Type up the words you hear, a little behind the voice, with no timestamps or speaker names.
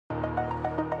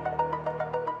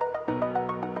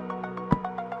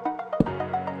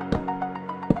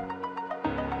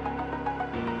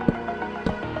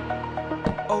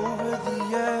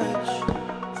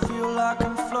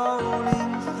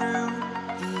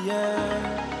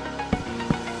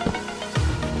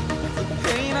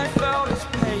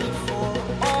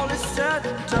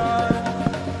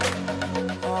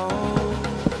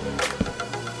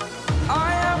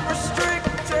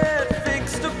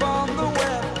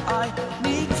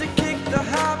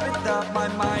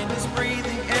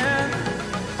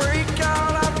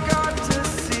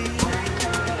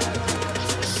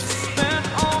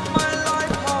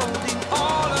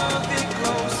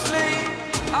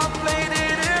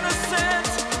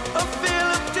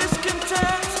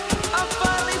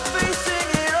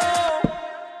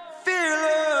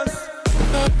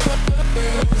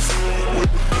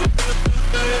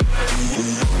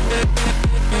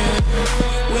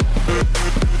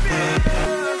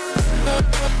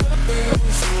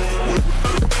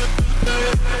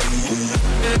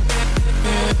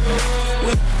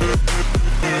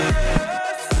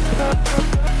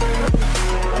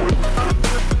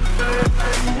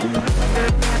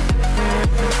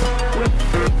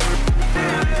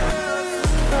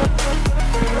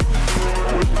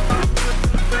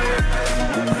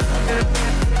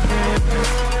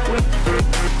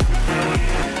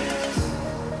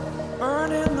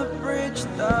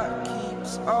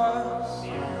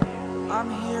I'm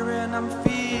here and I'm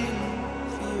feeling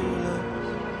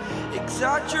fearless.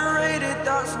 Exaggerated,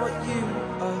 that's what you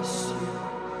assume.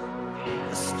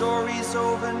 The story's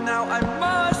over now, I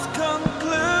must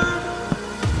conclude.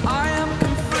 I am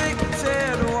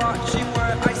conflicted, watching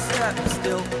where I step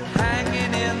still,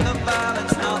 hanging in the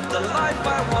balance. Not the life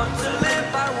I want to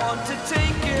live, I want to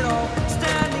take it all.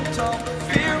 Standing tall,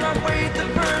 fear outweighed the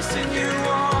person you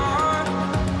are.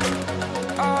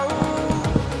 Oh,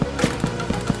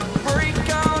 break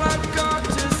out, I've got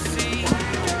to see.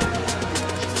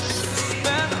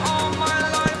 Spent all my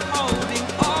life holding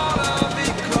all of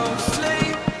it closely.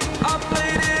 I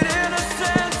played it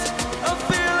innocent, a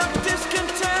feel of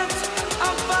discontent.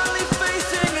 I'm finally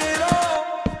facing it all,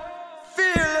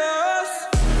 fearless.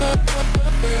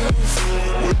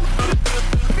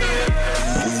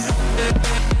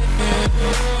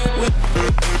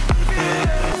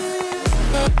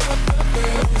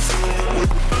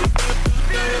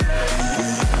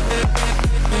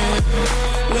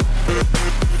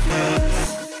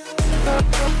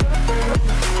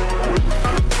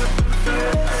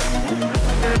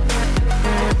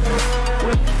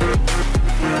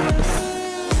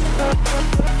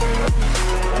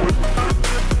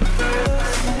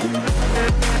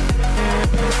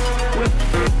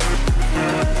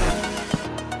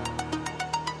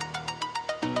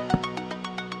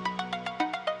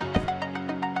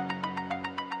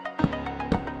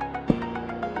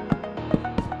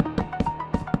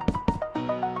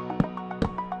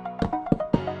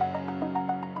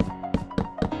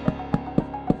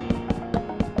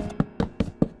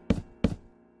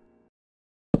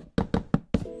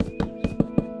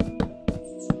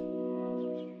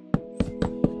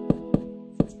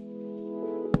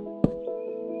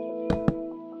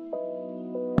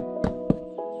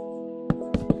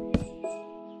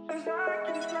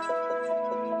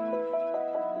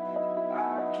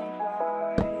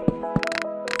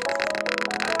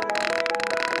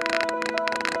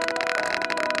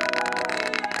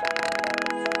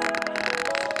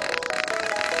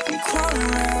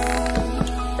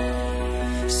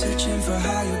 Searching for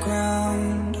higher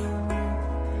ground.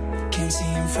 Can't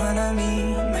see in front of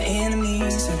me. My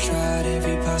enemies have tried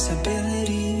every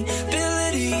possibility.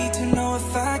 Ability to know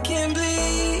if I can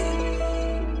bleed.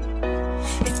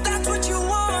 If that's what you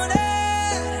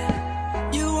wanted,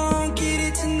 you won't get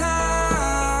it tonight.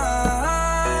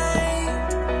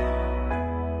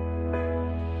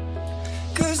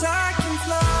 'Cause I can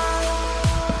fly.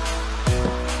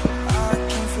 I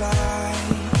can fly.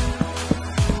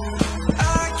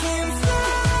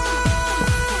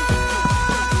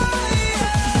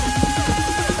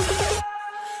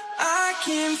 I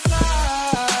can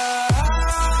fly.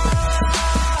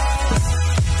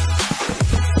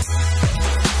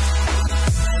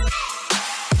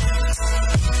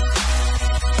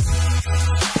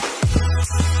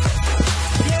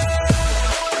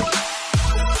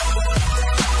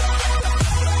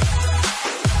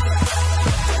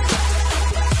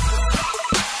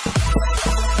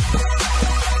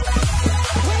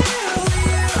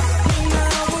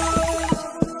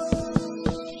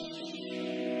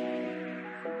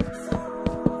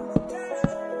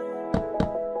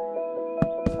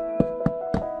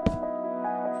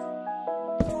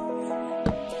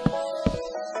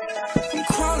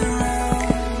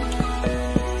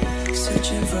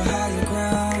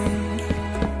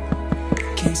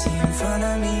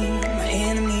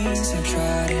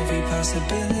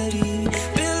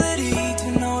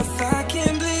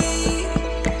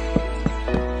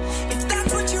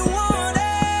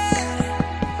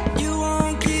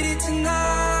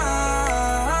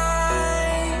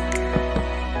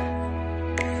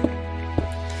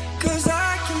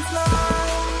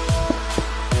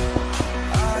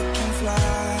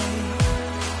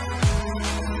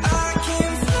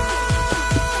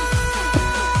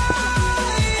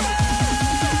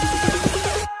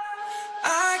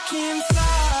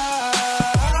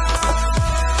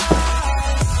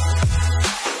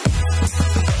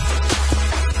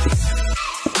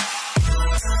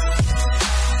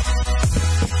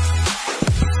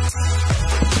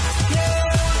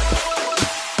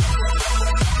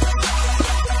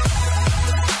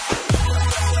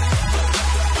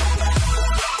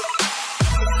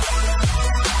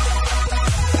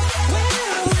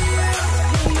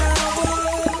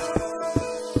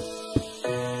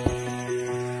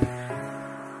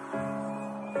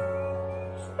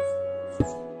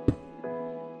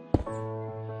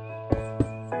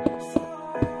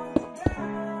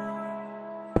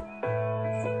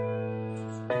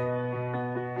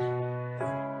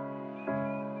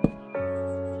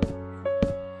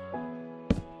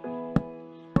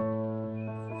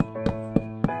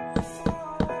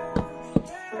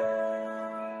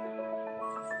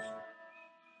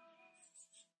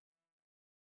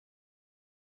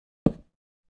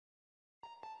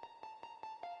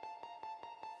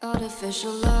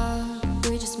 Artificial love,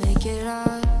 we just make it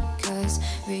up, 'cause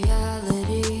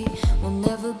reality will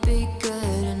never be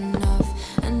good enough.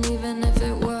 And even if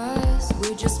it was,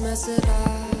 we just mess it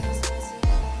up,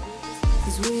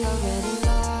 'cause we already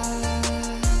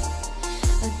lost,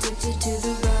 addicted to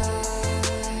the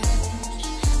rush.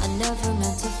 I never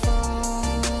meant to fall,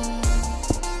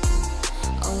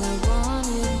 all I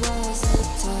wanted was a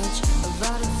touch of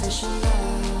artificial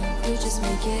love. We just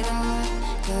make it up,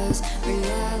 'cause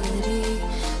reality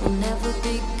will never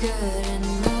be good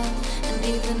enough. And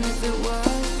even if it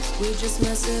was, we just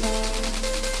mess it up.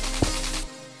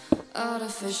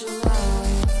 Artificial love,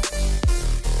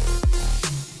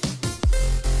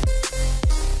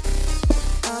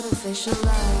 artificial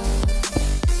love,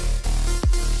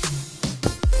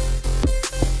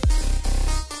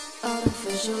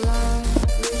 artificial love.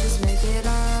 We just make it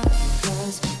up,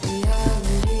 'cause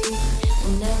reality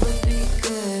will never be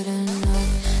good enough.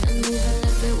 And even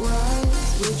if it was,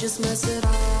 we just mess it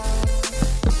up,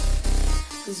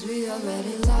 'cause we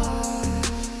already lost,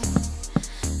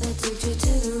 addicted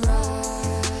to the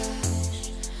rush.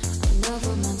 I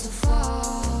never meant to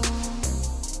fall,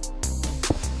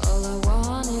 all I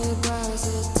wanted was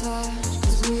a touch,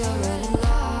 'cause we already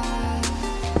lost,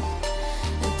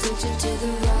 addicted to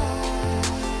the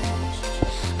rush.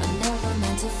 I never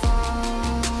meant to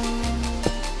fall,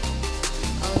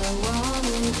 all I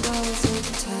wanted was a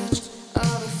touch.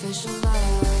 Artificial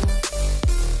love,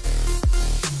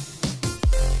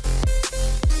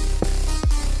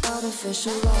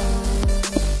 artificial love,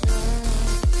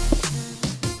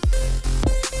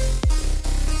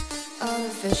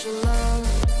 artificial love.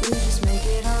 We just make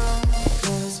it up,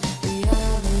 'cause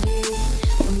reality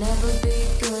will never be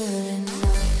good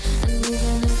enough. And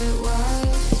even if it was,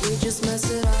 we just mess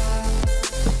it up.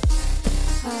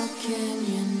 How can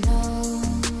you know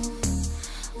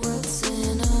what's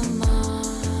in our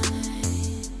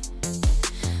mind,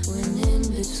 when in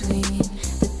between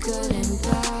the good and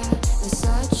bad there's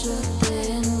such a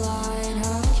thin line?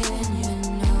 How can you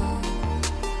know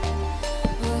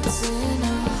what's in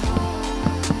our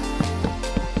heart,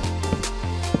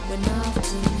 when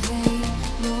often hate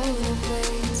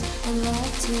motivates and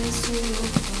love tears you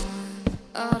apart?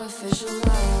 Artificial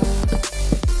love,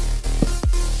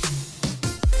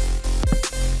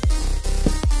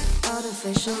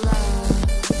 artificial love,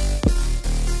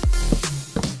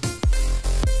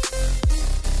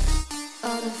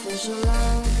 artificial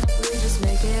love. We just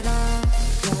make it up,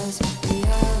 'cause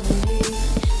reality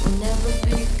will never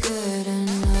be good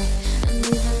enough. And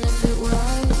even if it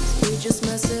was, we just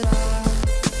mess it up.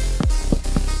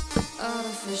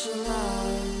 Artificial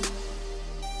love,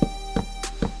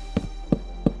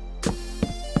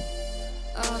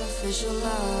 artificial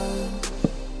love,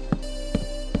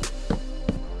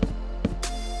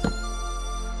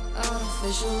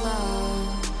 artificial love,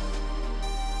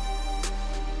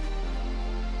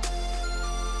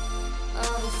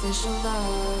 artificial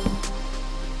love.